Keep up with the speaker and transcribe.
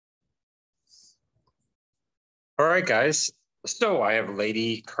All right, guys. So I have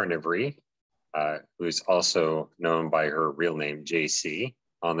Lady Carnivory, who's also known by her real name, JC,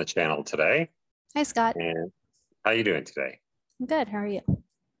 on the channel today. Hi, Scott. And how you doing today? I'm good. How are you?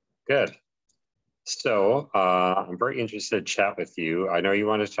 Good. So I'm very interested to chat with you. I know you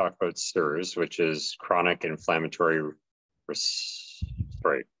want to talk about CIRS, which is chronic inflammatory,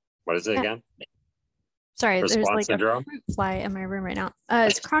 sorry, what is it Yeah. again? Sorry, there's Response like a syndrome? fruit fly in my room right now.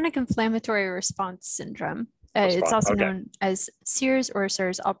 It's chronic inflammatory response syndrome. It's Response. also Okay. known as CIRS or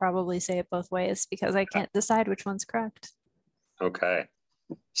CIRS. I'll probably say it both ways because I can't decide which one's correct. Okay.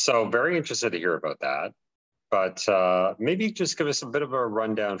 So very interested to hear about that. But maybe just give us a bit of a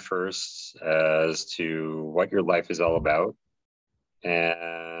rundown first as to what your life is all about.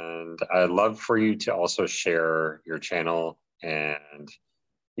 And I'd love for you to also share your channel and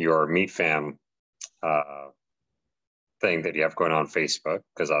your Meat Fam thing that you have going on Facebook,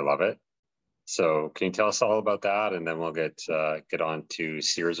 because I love it. So can you tell us all about that? And then we'll get on to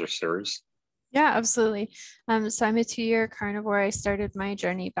Sears or Sirs. Yeah, absolutely. So I'm a 2-year carnivore. I started my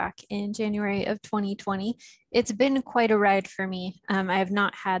journey back in January of 2020. It's been quite a ride for me. I have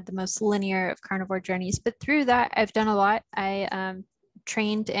not had the most linear of carnivore journeys, but through that, I've done a lot. I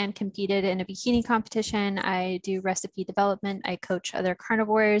trained and competed in a bikini competition. I do recipe development. I coach other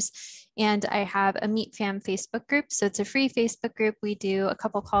carnivores, and I have a Meat Fam Facebook group. So it's a free Facebook group. We do a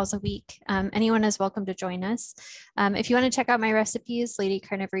couple calls a week. Anyone is welcome to join us. If you want to check out my recipes,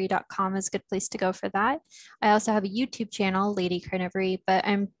 ladycarnivory.com is a good place to go for that. I also have a YouTube channel, Lady Carnivory, but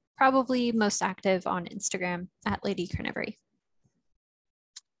I'm probably most active on Instagram at Lady Carnivory.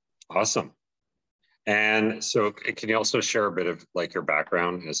 Awesome. And so can you also share a bit of like your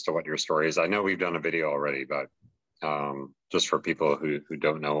background as to what your story is? I know we've done a video already, but just for people who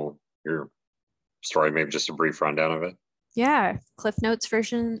don't know your story, maybe just a brief rundown of it. Yeah, Cliff Notes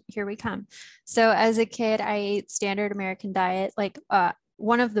version, here we come. So as a kid, I ate standard American diet. Like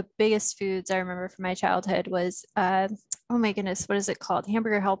one of the biggest foods I remember from my childhood was, oh my goodness, what is it called?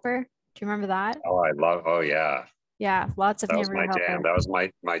 Hamburger Helper. Do you remember that? Oh yeah. Yeah, lots of That was Hamburger my jam. Helper. That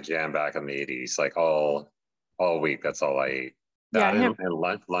was my jam back in the 80s. Like all week, that's all I ate. Yeah, That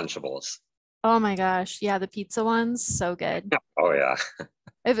and Lunchables. oh my gosh. Yeah, the pizza ones, so good. Oh yeah.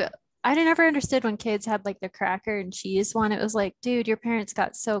 If I never understood when kids had like the cracker and cheese one. It was like, dude, your parents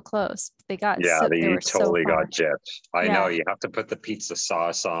got so close. Yeah, They you were so totally got far. gypped. I know Yeah. you have to put the pizza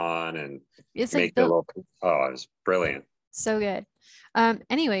sauce on and It's like make the built little, oh, it was brilliant. so good.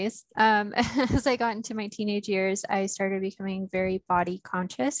 Anyways, as I got into my teenage years, I started becoming very body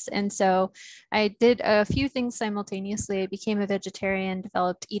conscious. And so I did a few things simultaneously. I became a vegetarian,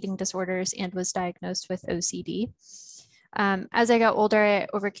 developed eating disorders, and was diagnosed with OCD. As I got older, I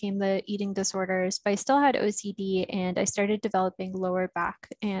overcame the eating disorders, but I still had OCD and I started developing lower back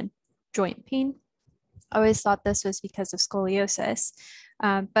and joint pain. I always thought this was because of scoliosis.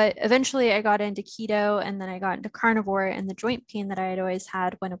 But eventually I got into keto and then I got into carnivore, and the joint pain that I had always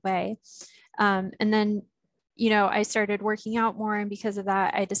had went away. And then, I started working out more. And because of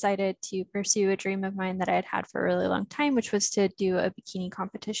that, I decided to pursue a dream of mine that I had had for a really long time, which was to do a bikini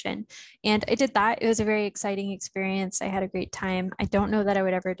competition. And I did that. It was a very exciting experience. I had a great time. I don't know that I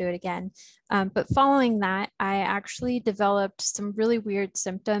would ever do it again. But following that, I actually developed some really weird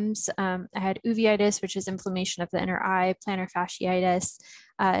symptoms. I had uveitis, which is inflammation of the inner eye, plantar fasciitis,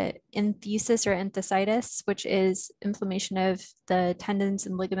 enthesis or enthesitis, which is inflammation of the tendons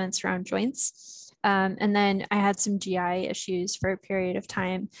and ligaments around joints. And then I had some GI issues for a period of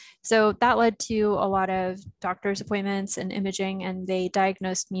time. So that led to a lot of doctor's appointments and imaging, and they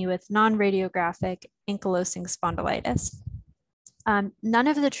diagnosed me with non-radiographic ankylosing spondylitis. None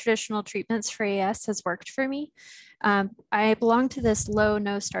of the traditional treatments for AS has worked for me. I belong to this low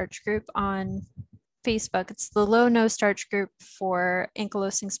no starch group on Facebook. It's the low no starch group for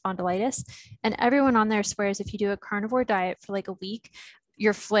ankylosing spondylitis. And everyone on there swears if you do a carnivore diet for like a week,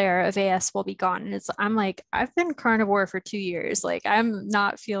 your flare of AS will be gone. And I'm like, I've been carnivore for 2 years. Like I'm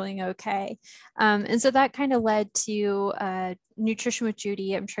not feeling okay. And so that kind of led to Nutrition with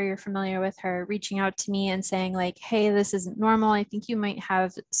Judy. I'm sure you're familiar with her, reaching out to me and saying like, hey, this isn't normal. I think you might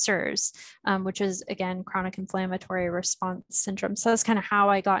have CIRS, which is again, chronic inflammatory response syndrome. So that's kind of how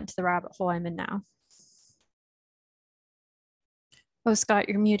I got into the rabbit hole I'm in now. Oh, Scott,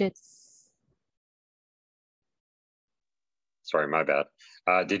 you're muted. Sorry, my bad.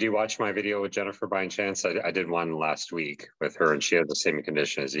 Did you watch my video with Jennifer by any chance? I did one last week with her, and she had the same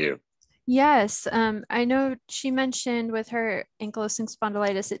condition as you. Yes, I know she mentioned with her ankylosing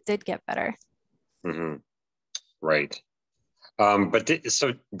spondylitis, it did get better. Mm-hmm. Right. But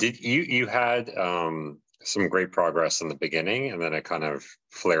did you had some great progress in the beginning, and then it kind of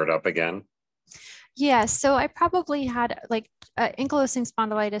flared up again? Yeah, so I probably had like ankylosing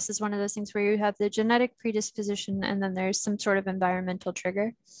spondylitis is one of those things where you have the genetic predisposition and then there's some sort of environmental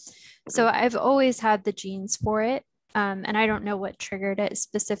trigger. So Mhm. I've always had the genes for it. And I don't know what triggered it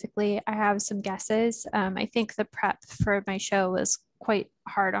specifically. I have some guesses. I think the prep for my show was quite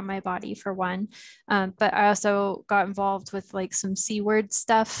hard on my body for one. But I also got involved with like some C word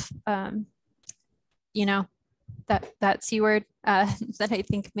stuff, you know, that C word that I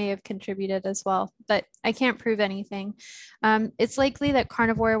think may have contributed as well, but I can't prove anything. It's likely that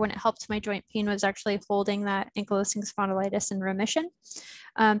carnivore, when it helped my joint pain, was actually holding that ankylosing spondylitis in remission.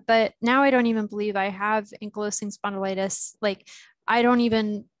 But now I don't even believe I have ankylosing spondylitis. Like I don't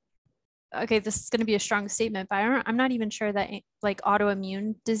even, okay, this is going to be a strong statement, but I'm not even sure that like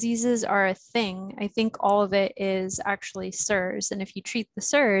autoimmune diseases are a thing. I think all of it is actually CIRS. And if you treat the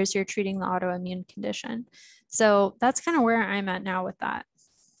CIRS, you're treating the autoimmune condition. So that's kind of where I'm at now with that.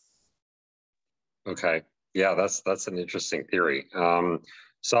 Okay. Yeah, that's an interesting theory.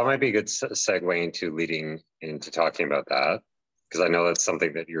 So that might be a good segue into leading into talking about that, because I know that's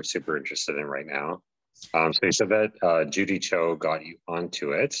something that you're super interested in right now. So you said that Judy Cho got you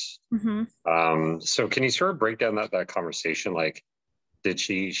onto it. Mm-hmm. So can you sort of break down that conversation? Like, did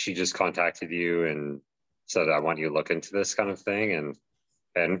she just contacted you and said, "I want you to look into this kind of thing,"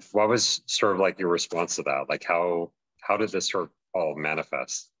 and what was sort of like your response to that? Like, how did this sort of all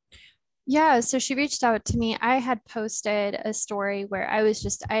manifest? Yeah, so she reached out to me. I had posted a story where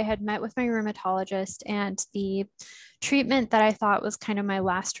I had met with my rheumatologist and the treatment that I thought was kind of my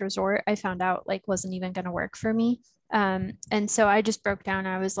last resort, I found out like wasn't even going to work for me. And so I just broke down.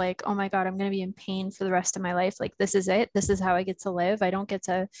 I was like, oh my God, I'm going to be in pain for the rest of my life. Like, this is it. This is how I get to live. I don't get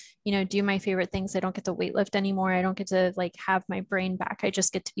to, do my favorite things. I don't get to weightlift anymore. I don't get to like have my brain back. I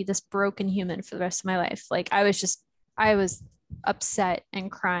just get to be this broken human for the rest of my life. Like, I was upset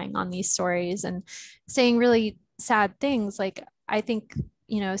and crying on these stories and saying really sad things. Like, I think,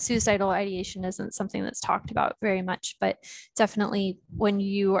 suicidal ideation isn't something that's talked about very much, but definitely when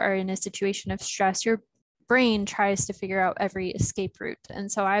you are in a situation of stress, your brain tries to figure out every escape route.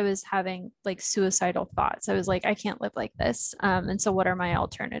 And so I was having like suicidal thoughts. I was like, I can't live like this. And so what are my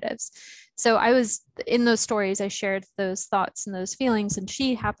alternatives? So I was in those stories, I shared those thoughts and those feelings, and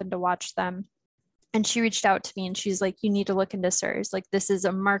she happened to watch them and she reached out to me and she's like, you need to look into CIRS. Like, this is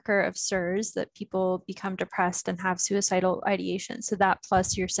a marker of CIRS that people become depressed and have suicidal ideation. So that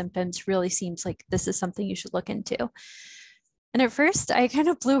plus your symptoms really seems like this is something you should look into. And at first I kind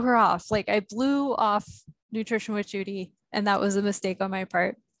of blew her off. Like, I blew off Nutrition with Judy, and that was a mistake on my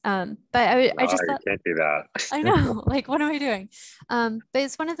part. But I No, just you thought, can't do that. I know, like, what am I doing? But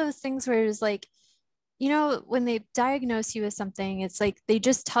it's one of those things where it's like, when they diagnose you with something, it's like they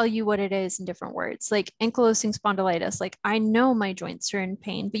just tell you what it is in different words. Like ankylosing spondylitis, like I know my joints are in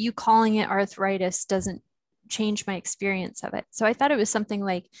pain, but you calling it arthritis doesn't change my experience of it. So I thought it was something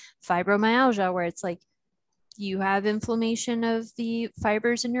like fibromyalgia, where it's like you have inflammation of the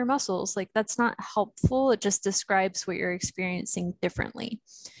fibers in your muscles. Like, that's not helpful. It just describes what you're experiencing differently.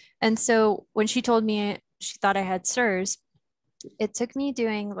 And so when she told me she thought I had CIRS, it took me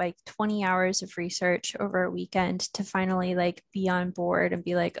doing like 20 hours of research over a weekend to finally like be on board and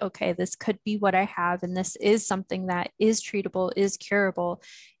be like, okay, this could be what I have, and this is something that is treatable, is curable.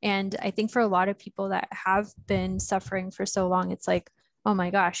 And I think for a lot of people that have been suffering for so long, it's like, oh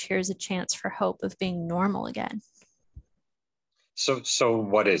my gosh, here's a chance for hope of being normal again. So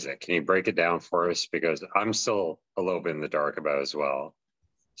what is it? Can you break it down for us? Because I'm still a little bit in the dark about it as well.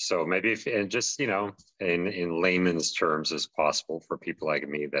 So maybe if, and just, in layman's terms as possible for people like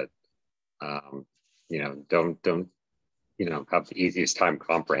me that, um, don't, have the easiest time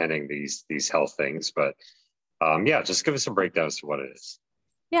comprehending these health things. But yeah, just give us a breakdown as to what it is.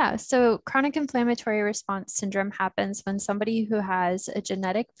 Yeah, so chronic inflammatory response syndrome happens when somebody who has a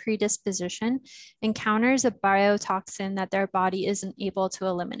genetic predisposition encounters a biotoxin that their body isn't able to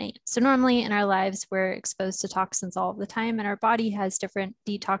eliminate. So, normally in our lives, we're exposed to toxins all the time, and our body has different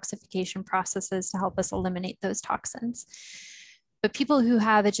detoxification processes to help us eliminate those toxins. But people who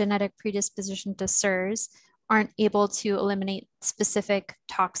have a genetic predisposition to CIRS aren't able to eliminate specific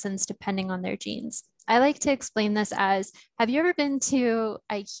toxins depending on their genes. I like to explain this as, have you ever been to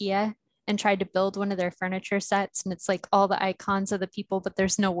IKEA and tried to build one of their furniture sets, and it's like all the icons of the people, but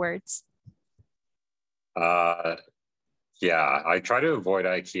there's no words? Uh, yeah, I try to avoid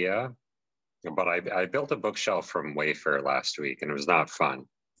IKEA, but I built a bookshelf from Wayfair last week, and it was not fun.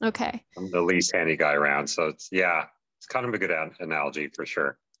 Okay. I'm the least handy guy around, so it's kind of a good analogy for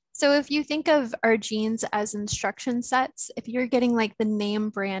sure. So if you think of our genes as instruction sets, if you're getting like the name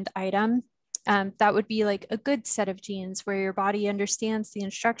brand item, That would be like a good set of genes where your body understands the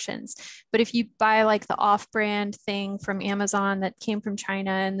instructions. But if you buy like the off-brand thing from Amazon that came from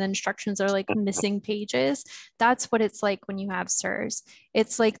China and the instructions are like missing pages, that's what it's like when you have CIRS.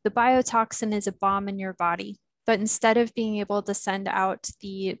 It's like the biotoxin is a bomb in your body, but instead of being able to send out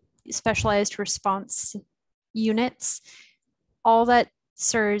the specialized response units, all that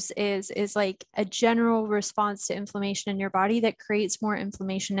CIRS is like a general response to inflammation in your body that creates more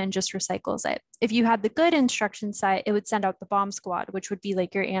inflammation and just recycles it. If you had the good instruction set, it would send out the bomb squad, which would be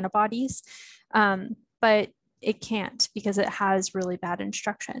like your antibodies. But it can't because it has really bad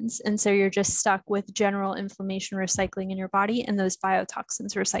instructions. And so you're just stuck with general inflammation recycling in your body and those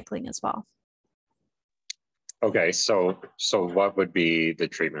biotoxins recycling as well. Okay, so what would be the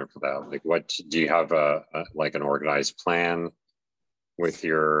treatment for that? Like, what do you have like an organized plan with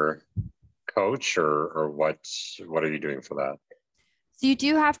your coach, or what are you doing for that? So you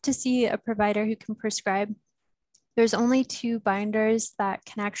do have to see a provider who can prescribe. There's only 2 binders that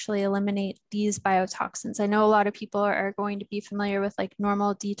can actually eliminate these biotoxins. I know a lot of people are going to be familiar with like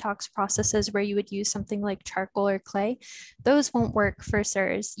normal detox processes where you would use something like charcoal or clay. Those won't work for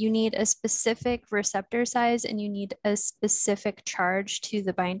CIRS. You need a specific receptor size and you need a specific charge to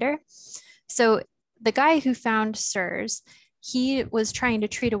the binder. So the guy who found CIRS, he was trying to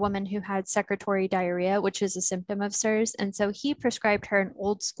treat a woman who had secretory diarrhea, which is a symptom of CIRS. And so he prescribed her an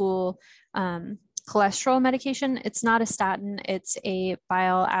old school cholesterol medication. It's not a statin, it's a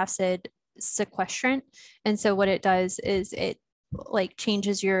bile acid sequestrant. And so what it does is it like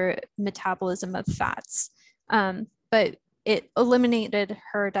changes your metabolism of fats. But it eliminated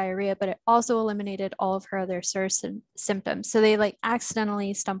her diarrhea, but it also eliminated all of her other CIRS symptoms. So they like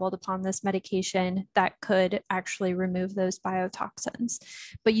accidentally stumbled upon this medication that could actually remove those biotoxins.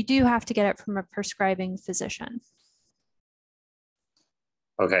 But you do have to get it from a prescribing physician.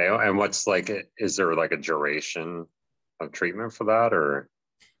 Okay, and what's like, is there like a duration of treatment for that, or?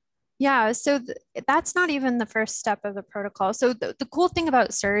 Yeah, so that's not even the first step of the protocol. So the cool thing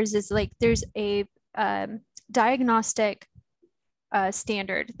about CIRS is like there's a diagnostic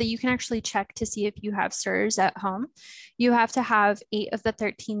standard that you can actually check to see if you have CIRS at home. You have to have 8 of the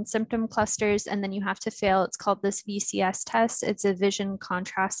 13 symptom clusters, and then you have to fail. It's called this VCS test. It's a vision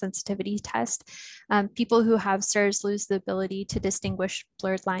contrast sensitivity test. People who have CIRS lose the ability to distinguish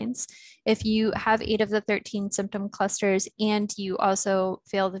blurred lines. If you have 8 of the 13 symptom clusters and you also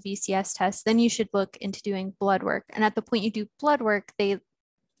fail the VCS test, then you should look into doing blood work. And at the point you do blood work, they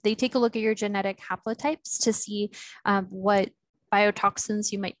take a look at your genetic haplotypes to see what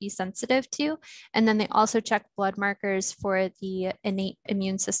biotoxins you might be sensitive to. And then they also check blood markers for the innate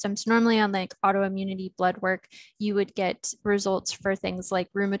immune system. So normally on like autoimmunity blood work, you would get results for things like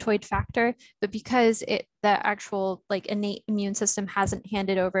rheumatoid factor, but because the actual like innate immune system hasn't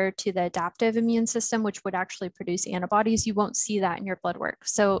handed over to the adaptive immune system, which would actually produce antibodies, you won't see that in your blood work.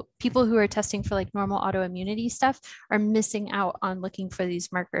 So people who are testing for like normal autoimmunity stuff are missing out on looking for these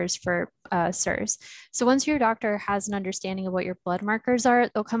markers for CIRS. So once your doctor has an understanding of what your blood markers are,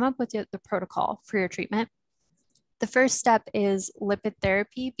 they'll come up with the protocol for your treatment. The first step is lipid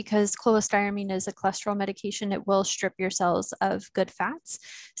therapy because cholestyramine is a cholesterol medication. It will strip your cells of good fats.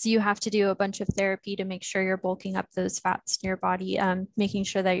 So you have to do a bunch of therapy to make sure you're bulking up those fats in your body, making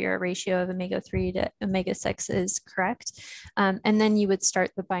sure that your ratio of omega-3 to omega-6 is correct. And then you would start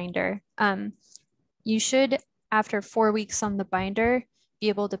the binder. You should, after 4 weeks on the binder, be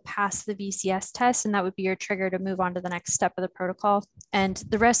able to pass the VCS test, and that would be your trigger to move on to the next step of the protocol. And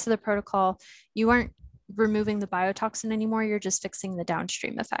the rest of the protocol, you aren't removing the biotoxin anymore, you're just fixing the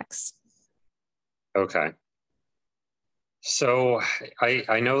downstream effects. Okay. So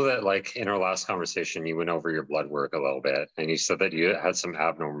I know that like in our last conversation, you went over your blood work a little bit, and you said that you had some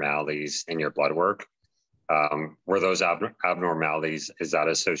abnormalities in your blood work. Were those abnormalities, is that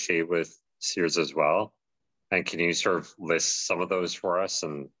associated with CIRS as well? And can you sort of list some of those for us,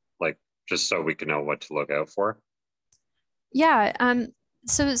 and like just so we can know what to look out for? Yeah.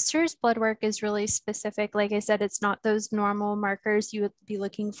 So CIRS blood work is really specific. Like I said, it's not those normal markers you would be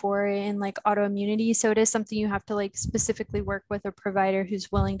looking for in like autoimmunity. So it is something you have to like specifically work with a provider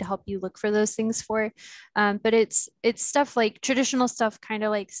who's willing to help you look for those things for. But it's stuff like traditional stuff, kind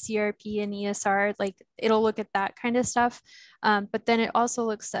of like CRP and ESR, like it'll look at that kind of stuff. But then it also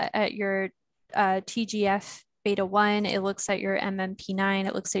looks at your TGF beta 1, it looks at your MMP9,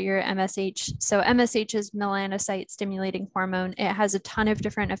 it looks at your MSH. So MSH is melanocyte stimulating hormone. It has a ton of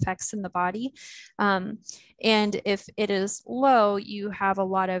different effects in the body. And if it is low, you have a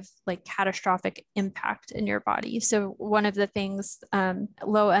lot of like catastrophic impact in your body. So one of the things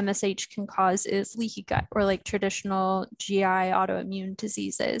low MSH can cause is leaky gut or like traditional GI autoimmune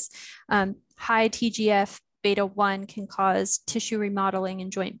diseases. high TGF beta 1 can cause tissue remodeling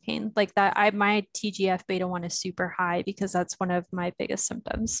and joint pain. Like that, my TGF beta 1 is super high because that's one of my biggest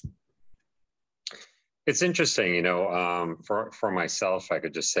symptoms. It's interesting, for myself, I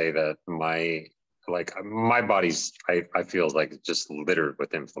could just say that my body's, I feel like it's just littered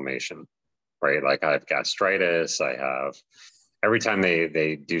with inflammation, right? Like I have gastritis, I have, every time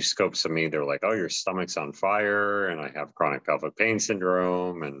they do scopes of me, they're like, oh, your stomach's on fire. And I have chronic pelvic pain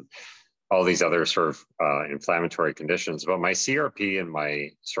syndrome and all these other sort of inflammatory conditions. But my CRP and my,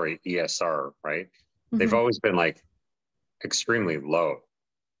 ESR, right? They've always been like extremely low.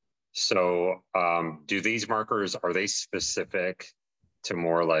 So do these markers, are they specific to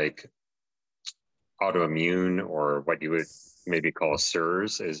more like autoimmune or what you would maybe call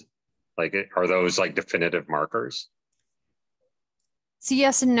CIRS? Are those like definitive markers? So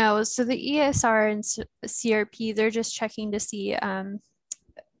yes and no. So the ESR and CRP, they're just checking to see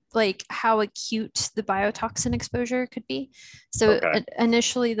like how acute the biotoxin exposure could be. So Okay.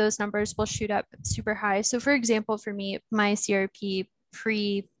 Initially those numbers will shoot up super high. So for example, for me, my CRP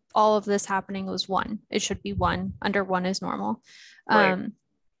pre all of this happening was 1. It should be 1. Under 1 is normal. Right.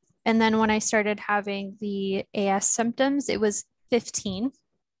 And then when I started having the AS symptoms, it was 15.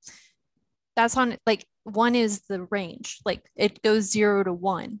 That's on like 1 is the range. Like it goes 0 to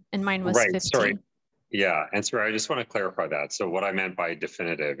 1, and mine was Right. 15. Sorry. Yeah. And sorry, I just want to clarify that. So what I meant by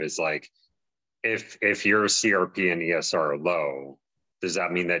definitive is like, if your CRP and ESR are low, does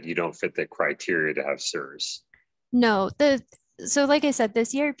that mean that you don't fit the criteria to have CIRS? No, so like I said, the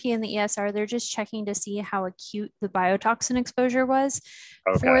CRP and the ESR, they're just checking to see how acute the biotoxin exposure was.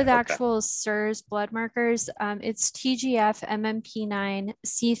 For Okay. the Okay. actual CIRS blood markers, it's TGF, MMP9,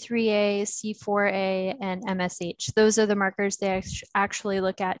 C3A, C4A, and MSH. Those are the markers they actually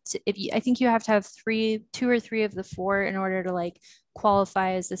look at. I think you have to have 2 or 3 of the 4 in order to like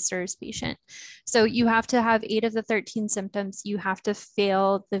qualify as a CIRS patient. So you have to have 8 of the 13 symptoms. You have to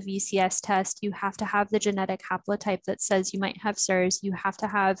fail the VCS test. You have to have the genetic haplotype that says you might have CIRS. You have to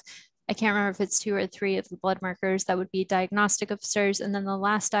have, I can't remember if it's 2 or 3 of the blood markers that would be diagnostic of CIRS. And then the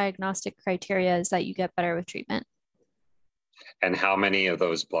last diagnostic criteria is that you get better with treatment. And how many of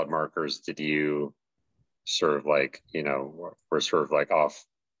those blood markers did you sort of like, were sort of like off,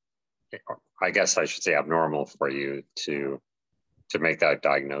 I guess I should say abnormal for you to make that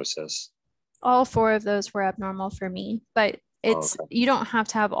diagnosis? All 4 of those were abnormal for me, but Okay. you don't have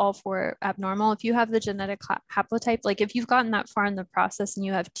to have all 4 abnormal. If you have the genetic haplotype, like if you've gotten that far in the process and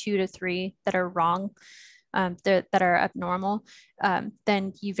you have 2 to 3 that are wrong, that are abnormal,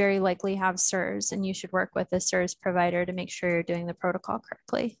 then you very likely have CIRS, and you should work with a CIRS provider to make sure you're doing the protocol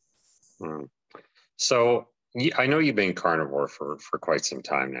correctly. Hmm. So I know you've been carnivore for quite some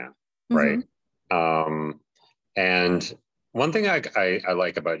time now, right? Mm-hmm. And one thing I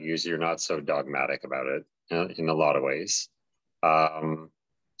like about you is you're not so dogmatic about it in a lot of ways.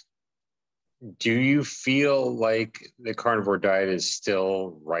 Do you feel like the carnivore diet is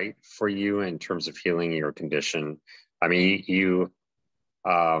still right for you in terms of healing your condition? I mean, you're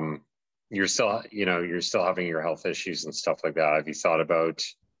still, you're still having your health issues and stuff like that. Have you thought about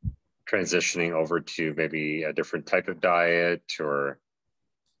transitioning over to maybe a different type of diet or?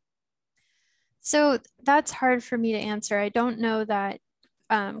 So that's hard for me to answer. I don't know that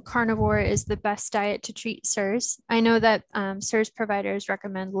carnivore is the best diet to treat CIRS. I know that CIRS providers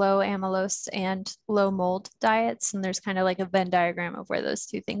recommend low amylose and low mold diets, and there's kind of like a Venn diagram of where those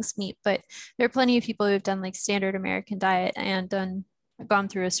 2 things meet. But there are plenty of people who've done like standard American diet and gone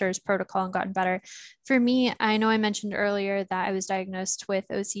through a CIRS protocol and gotten better. For me, I know I mentioned earlier that I was diagnosed with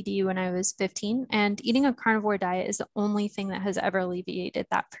OCD when I was 15, and eating a carnivore diet is the only thing that has ever alleviated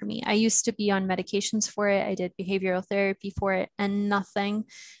that for me. I used to be on medications for it, I did behavioral therapy for it, and nothing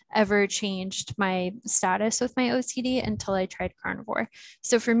ever changed my status with my OCD until I tried carnivore.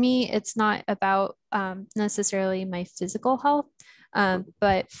 So for me, it's not about necessarily my physical health.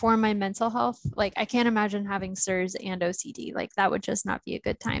 But for my mental health, like I can't imagine having CIRS and OCD. Like that would just not be a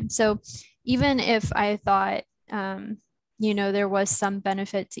good time. So even if I thought, there was some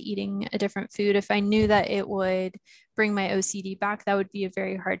benefit to eating a different food, if I knew that it would bring my OCD back, that would be a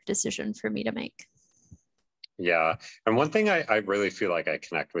very hard decision for me to make. Yeah. And one thing I really feel like I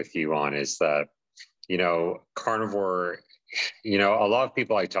connect with you on is that, carnivore, a lot of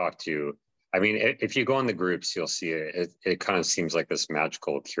people I talk to, I mean, if you go in the groups, you'll see it kind of seems like this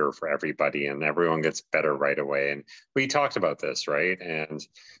magical cure for everybody and everyone gets better right away. And we talked about this, right? And,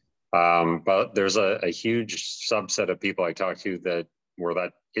 but there's a huge subset of people I talk to where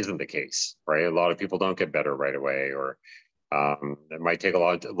that isn't the case, right? A lot of people don't get better right away, or it might take a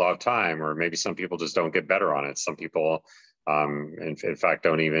lot of time, or maybe some people just don't get better on it. Some people, in fact,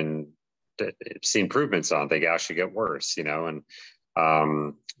 don't even see improvements on. They actually get worse, and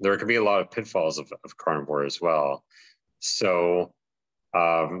there can be a lot of pitfalls of carnivore as well. So,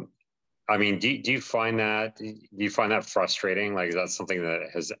 I mean, do you find that frustrating? Like, is that something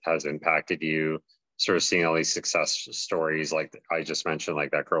that has impacted you? Sort of seeing all these success stories, like I just mentioned,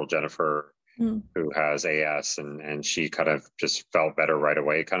 like that girl Jennifer, who has AS, and she kind of just felt better right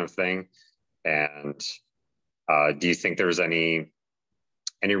away, kind of thing. And do you think there's any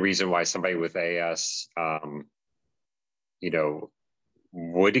reason why somebody with AS,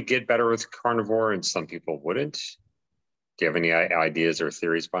 would get better with carnivore and some people wouldn't? Do you have any ideas or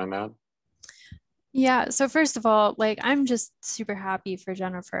theories behind that? Yeah, so first of all, like I'm just super happy for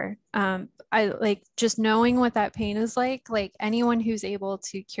Jennifer. I like just knowing what that pain is like anyone who's able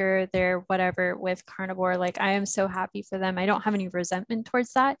to cure their whatever with carnivore, like I am so happy for them. I don't have any resentment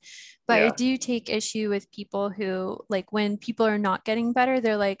towards that, but I Yeah, do take issue with people who like when people are not getting better,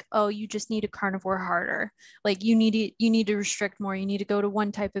 they're like, "Oh, you just need to carnivore harder. Like you need to restrict more. You need to go to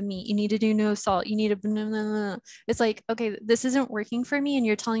one type of meat. You need to do no salt. You need to blah, blah, blah." It's like, okay, this isn't working for me, and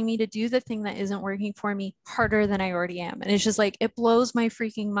you're telling me to do the thing that isn't working for me harder than I already am. And it's just like, it blows my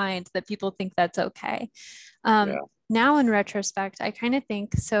freaking mind that people think that's okay. Um, yeah, Now, in retrospect, I kind of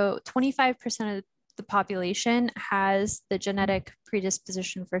think so 25% of the population has the genetic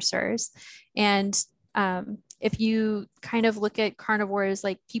predisposition for CIRS. And if you kind of look at carnivores,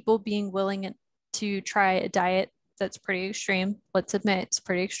 like people being willing to try a diet that's pretty extreme, let's admit it's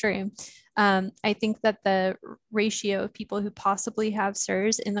pretty extreme. I think that the ratio of people who possibly have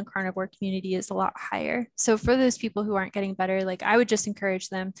CIRS in the carnivore community is a lot higher. So for those people who aren't getting better, like I would just encourage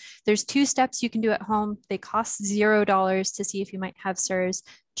them. There's 2 steps you can do at home. They cost $0 to see if you might have CIRS.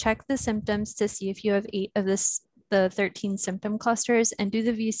 Check the symptoms to see if you have 8 of the 13 symptom clusters, and do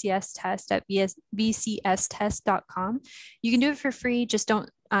the VCS test at vcstest.com. You can do it for free. Just don't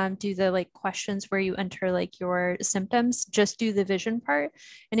do the like questions where you enter like your symptoms. Just do the vision part.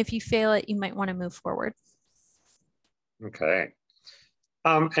 And if you fail it, you might want to move forward. okay.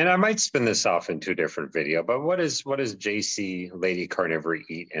 And I might spin this off into a different video, but what does JC Lady Carnivory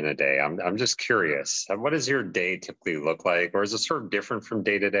eat in a day? I'm just curious. What does your day typically look like, or is it sort of different from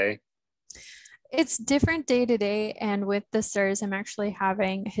day to day? It's different day to day. And with the CIRS, I'm actually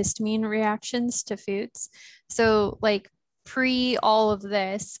having histamine reactions to foods. So, like, pre all of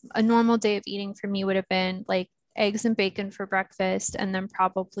this, a normal day of eating for me would have been like eggs and bacon for breakfast, and then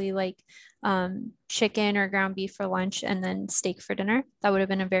probably like chicken or ground beef for lunch, and then steak for dinner. That would have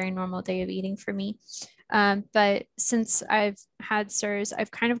been a very normal day of eating for me. But since I've had CIRS, I've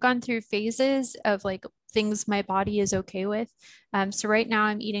kind of gone through phases of like things my body is okay with. So right now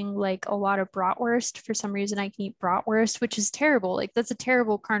I'm eating like a lot of bratwurst. For some reason, I can eat bratwurst, which is terrible. Like that's a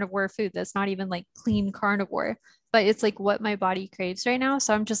terrible carnivore food. That's not even like clean carnivore, but it's like what my body craves right now.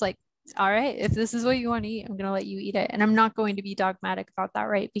 So I'm just like, all right, if this is what you want to eat, I'm going to let you eat it. And I'm not going to be dogmatic about that,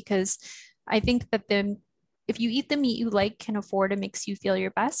 right? Because I think that if you eat the meat you like, can afford, and makes you feel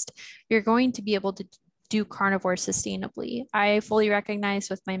your best, you're going to be able to do carnivore sustainably. I fully recognize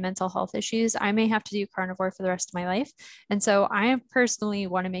with my mental health issues, I may have to do carnivore for the rest of my life. And so I personally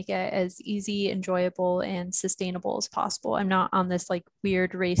want to make it as easy, enjoyable, and sustainable as possible. I'm not on this like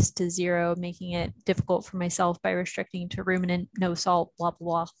weird race to zero, making it difficult for myself by restricting to ruminant, no salt, blah,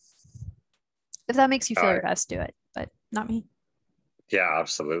 blah, blah. If that makes you feel your best, do it, but not me. Yeah,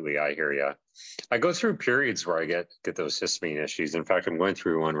 absolutely. I hear you. I go through periods where I get those histamine issues. In fact, I'm going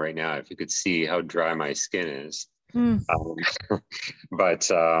through one right now. If you could see how dry my skin is. Mm. But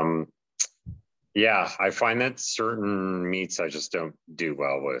yeah, I find that certain meats I just don't do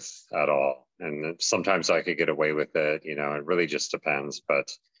well with at all. And sometimes I could get away with it. It really just depends. But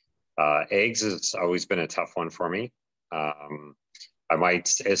eggs has always been a tough one for me. I might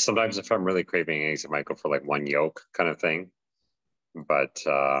sometimes, if I'm really craving eggs, I might go for like one yolk kind of thing. But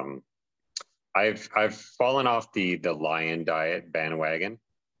I've fallen off the lion diet bandwagon.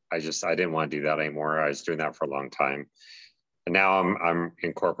 I didn't want to do that anymore. I was doing that for a long time, and now I'm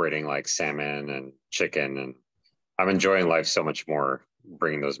incorporating like salmon and chicken, and I'm enjoying life so much more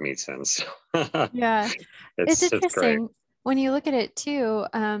bringing those meats in. So Yeah, it's it's great. interesting when you look at it too.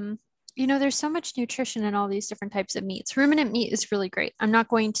 There's so much nutrition in all these different types of meats. Ruminant meat is really great. I'm not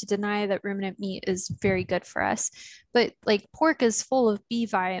going to deny that ruminant meat is very good for us, but like pork is full of B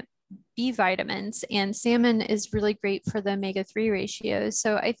vitamins, and salmon is really great for the omega-3 ratios.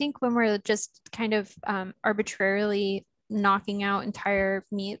 So I think when we're just kind of arbitrarily knocking out entire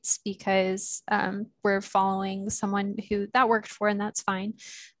meats because we're following someone who that worked for, and that's fine.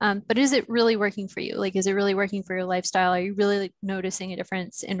 But is it really working for you? Like, is it really working for your lifestyle? Are you really like, noticing a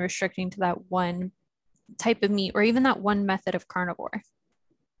difference in restricting to that one type of meat or even that one method of carnivore?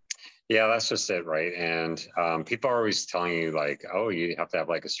 Yeah, that's just it, right? And people are always telling you like, oh, you have to have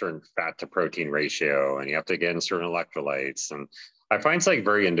like a certain fat to protein ratio, and you have to get in certain electrolytes. And I find it's like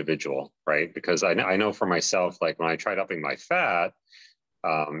very individual, right? Because I know for myself, like when I tried upping my fat,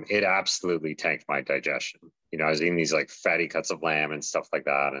 it absolutely tanked my digestion. You know, I was eating these like fatty cuts of lamb and stuff like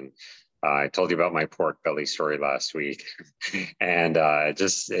that, and I told you about my pork belly story last week, and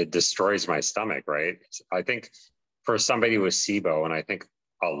it destroys my stomach, right? I think for somebody with SIBO, and I think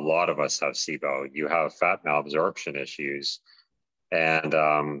a lot of us have SIBO, you have fat malabsorption issues. And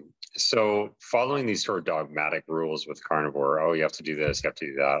so following these sort of dogmatic rules with carnivore, oh, you have to do this, you have to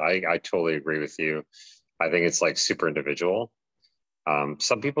do that. I totally agree with you. I think it's like super individual.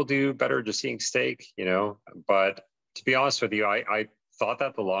 Some people do better just eating steak, you know, but to be honest with you, I thought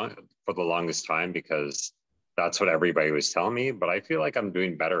that for the longest time because that's what everybody was telling me. But I feel like I'm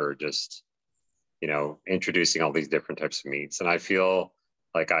doing better just, you know, introducing all these different types of meats. And I feel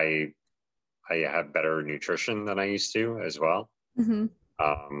like I have better nutrition than I used to as well. Mm-hmm.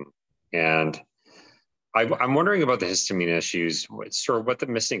 Um, and I'm wondering about the histamine issues, sort of what the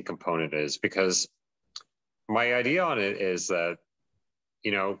missing component is, because my idea on it is that,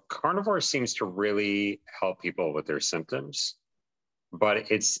 you know, carnivore seems to really help people with their symptoms,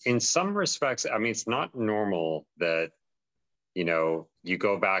 but it's in some respects, I mean, it's not normal that, you know, you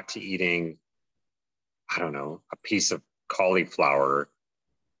go back to eating, I don't know, a piece of cauliflower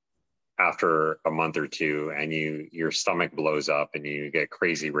after a month or two and your stomach blows up and you get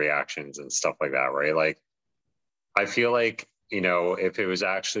crazy reactions and stuff like that, right? Like I feel like, you know, if it was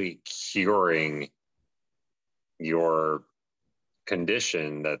actually curing your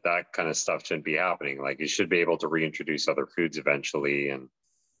condition, that kind of stuff shouldn't be happening. Like you should be able to reintroduce other foods eventually. And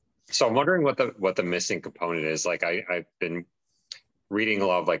so I'm wondering what the missing component is. Like I've been reading a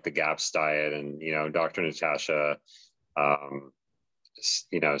lot of like the GAPS diet, and you know, Dr. Natasha um,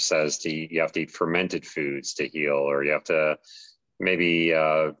 you know, says you have to eat fermented foods to heal, or you have to maybe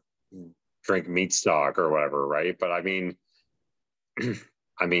drink meat stock or whatever, right? But I mean,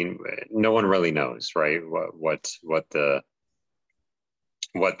 I mean, no one really knows, right? What the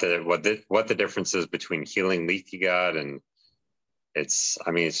difference is between healing leaky gut and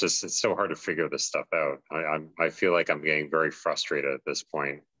I mean, it's so hard to figure this stuff out. I feel like I'm getting very frustrated at this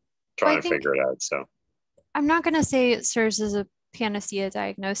point Well, I trying to think figure it out. So I'm not going to say CIRS is a panacea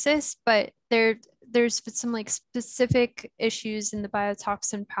diagnosis, but there's some like specific issues in the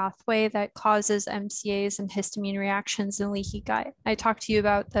biotoxin pathway that causes MCAs and histamine reactions in leaky gut. I talked to you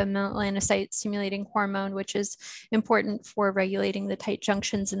about the melanocyte stimulating hormone, which is important for regulating the tight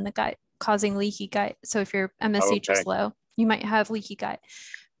junctions in the gut, causing leaky gut. So if your MSH okay, is low, you might have leaky gut.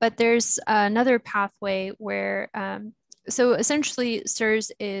 But there's another pathway where so essentially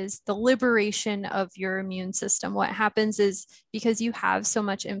CIRS is the liberation of your immune system. What happens is because you have so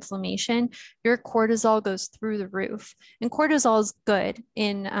much inflammation, your cortisol goes through the roof. And cortisol is good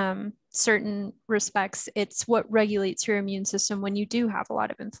in certain respects. It's what regulates your immune system when you do have a lot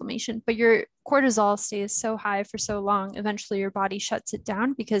of inflammation. But your cortisol stays so high for so long, eventually your body shuts it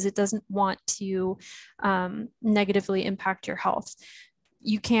down because it doesn't want to negatively impact your health.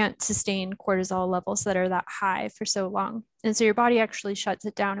 You can't sustain cortisol levels that are that high for so long. And so your body actually shuts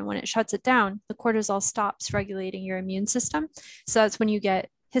it down. And when it shuts it down, the cortisol stops regulating your immune system. So that's when you get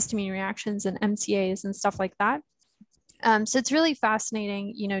histamine reactions and MCAs and stuff like that. So it's really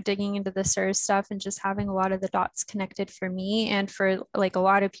fascinating, you know, digging into the CIRS stuff and just having a lot of the dots connected for me and for like a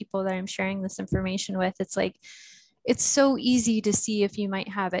lot of people that I'm sharing this information with. It's like, it's so easy to see if you might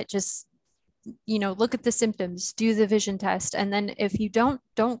have it. Just, you know, look at the symptoms, do the vision test, and then if you don't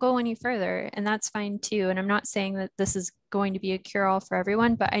go any further, and that's fine too. And I'm not saying that this is going to be a cure-all for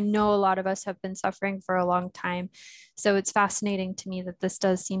everyone, but I know a lot of us have been suffering for a long time, so it's fascinating to me that this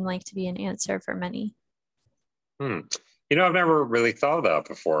does seem like to be an answer for many. You know, I've never really thought of that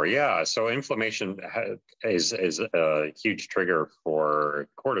before. Yeah, so inflammation is a huge trigger for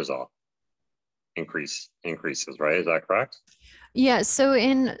cortisol increases, right? Is that correct? Yeah, so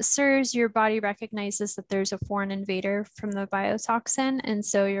in CIRS, your body recognizes that there's a foreign invader from the biotoxin. And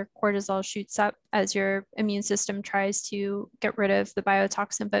so your cortisol shoots up as your immune system tries to get rid of the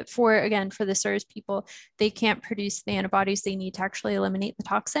biotoxin. But again, for the CIRS people, they can't produce the antibodies they need to actually eliminate the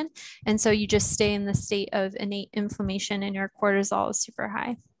toxin. And so you just stay in the state of innate inflammation and your cortisol is super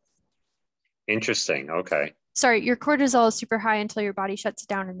high. Interesting. Okay. Sorry, your cortisol is super high until your body shuts it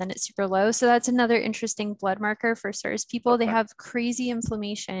down and then it's super low. So that's another interesting blood marker for CIRS people. They Okay. have crazy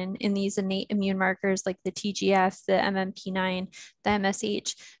inflammation in these innate immune markers like the TGF, the MMP9, the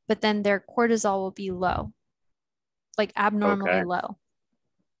MSH, but then their cortisol will be low, like abnormally Okay. low.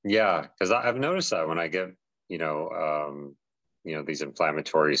 Yeah, because I've noticed that when I get, you know, these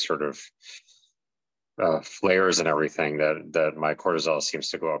inflammatory sort of flares and everything, that my cortisol seems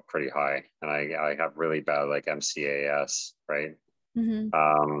to go up pretty high, and I have really bad like MCAS, right?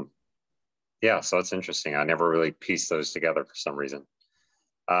 Mm-hmm. Yeah, so it's interesting. I never really pieced those together for some reason.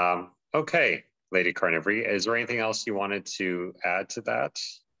 Okay, Lady Carnivory, is there anything else you wanted to add to that?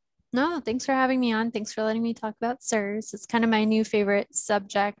 No, thanks for having me on. Thanks for letting me talk about CIRS. It's kind of my new favorite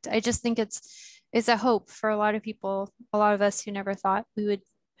subject. I just think it's a hope for a lot of people, a lot of us who never thought we would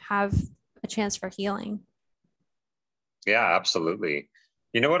have a chance for healing. Yeah, absolutely.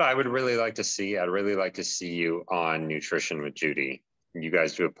 You know what I would really like to see? I'd really like to see you on Nutrition with Judy. You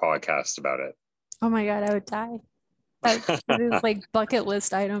guys do a podcast about it. Oh my God, I would die. That is like bucket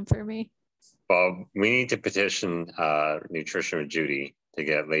list item for me. Well, we need to petition Nutrition with Judy to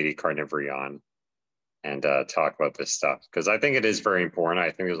get Lady Carnivory on and talk about this stuff, because I think it is very important.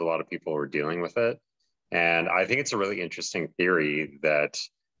 I think there's a lot of people who are dealing with it. And I think it's a really interesting theory that,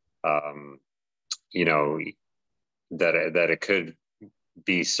 um, you know, that it could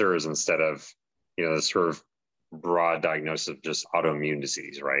be CIRS instead of, the sort of broad diagnosis of just autoimmune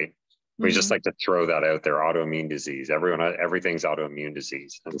disease, right? We just Mm-hmm. like to throw that out there, autoimmune disease. Everything's autoimmune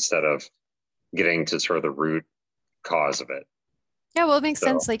disease, instead of getting to sort of the root cause of it. Yeah, well, it makes So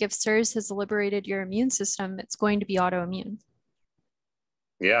sense. Like if CIRS has liberated your immune system, it's going to be autoimmune.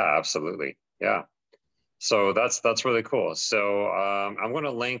 yeah, absolutely. Yeah. So that's really cool. So I'm going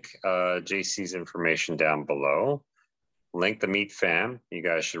to link JC's information down below. Link the Meat Fam. You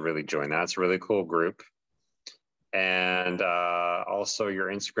guys should really join that. It's a really cool group. And also your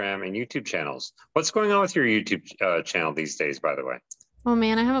Instagram and YouTube channels. What's going on with your YouTube channel these days, by the way? Oh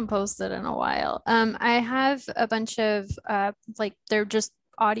man, I haven't posted in a while. I have a bunch of like they're just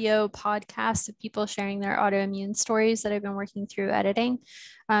audio podcasts of people sharing their autoimmune stories that I've been working through editing.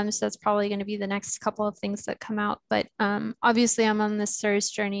 So that's probably going to be the next couple of things that come out. But obviously, I'm on this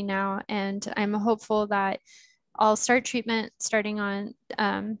CIRS journey now, and I'm hopeful that I'll start treatment starting on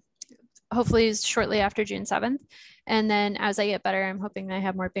hopefully shortly after June 7th. And then as I get better, I'm hoping I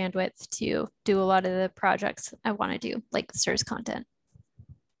have more bandwidth to do a lot of the projects I want to do, like CIRS content.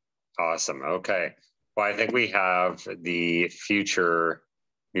 Awesome. Okay. Well, I think we have the future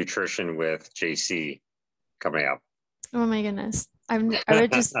nutrition with JC coming up. Oh my goodness. I'm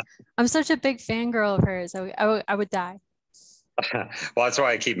such a big fangirl of hers. I would die. Well, that's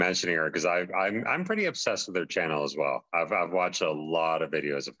why I keep mentioning her, because I'm pretty obsessed with her channel as well. I've watched a lot of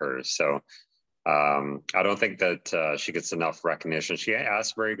videos of hers, so I don't think that she gets enough recognition. She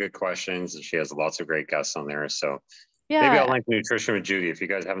asks very good questions, and she has lots of great guests on there. So maybe I'll Yeah. link Nutrition with Judy. If you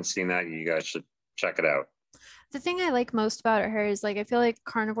guys haven't seen that, you guys should check it out. The thing I like most about her is like I feel like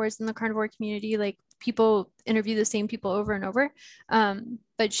carnivores in the carnivore community, like people interview the same people over and over.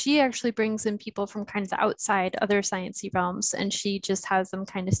 But she actually brings in people from kind of the outside, other sciencey realms, and she just has them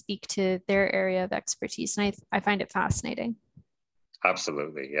kind of speak to their area of expertise. And I find it fascinating.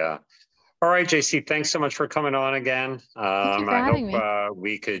 Absolutely, yeah. All right, JC, thanks so much for coming on again. Thank you for I hope having me.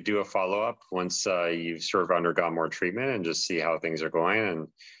 we could do a follow-up once you've sort of undergone more treatment, and just see how things are going. And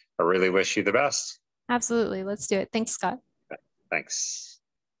I really wish you the best. Absolutely. Let's do it. Thanks, Scott. Thanks.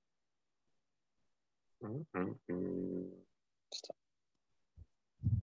 Mm-hmm.